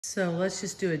So let's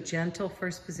just do a gentle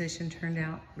first position, turned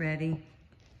out, ready,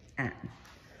 and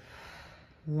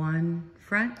 1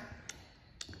 front,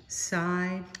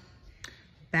 side,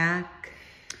 back,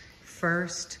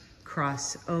 first,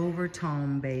 cross over,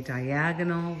 tombe,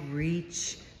 diagonal,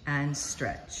 reach, and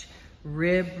stretch.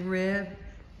 Rib, rib,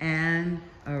 and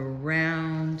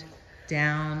around,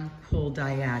 down, pull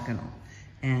diagonal.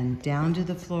 And down to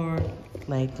the floor,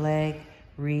 leg, leg,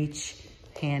 reach,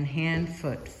 hand, hand,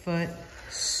 foot, foot,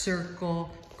 circle,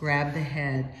 grab the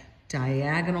head,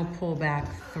 diagonal pull back,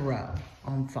 throw,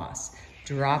 en face.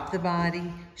 Drop the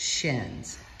body,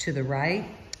 shins. To the right,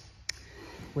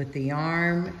 with the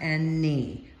arm and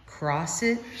knee. Cross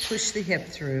it, push the hip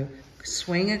through,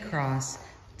 swing across,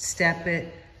 step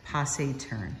it, passe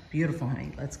turn. Beautiful,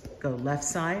 honey. Let's go left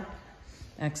side.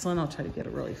 Excellent. I'll try to get a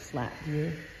really flat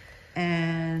view.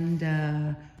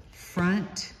 And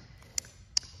front,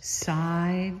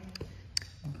 side,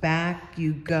 back.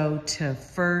 You go to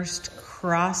first,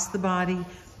 cross the body,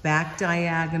 back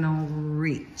diagonal,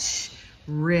 reach.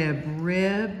 Rib,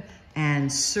 rib,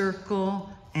 and circle,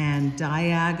 and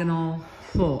diagonal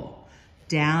pull.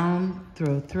 Down,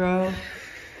 throw, throw,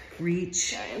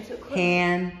 reach,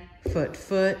 hand, foot,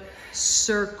 foot,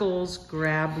 circles,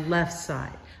 grab left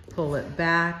side. Pull it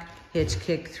back, hitch,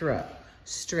 kick, throw.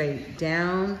 Straight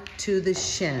down to the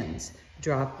shins.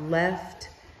 Drop left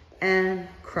and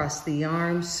cross the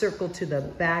arms, circle to the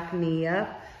back knee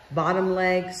up, bottom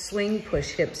leg, swing,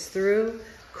 push hips through,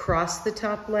 cross the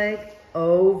top leg,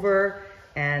 over,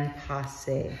 and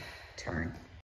passe, turn.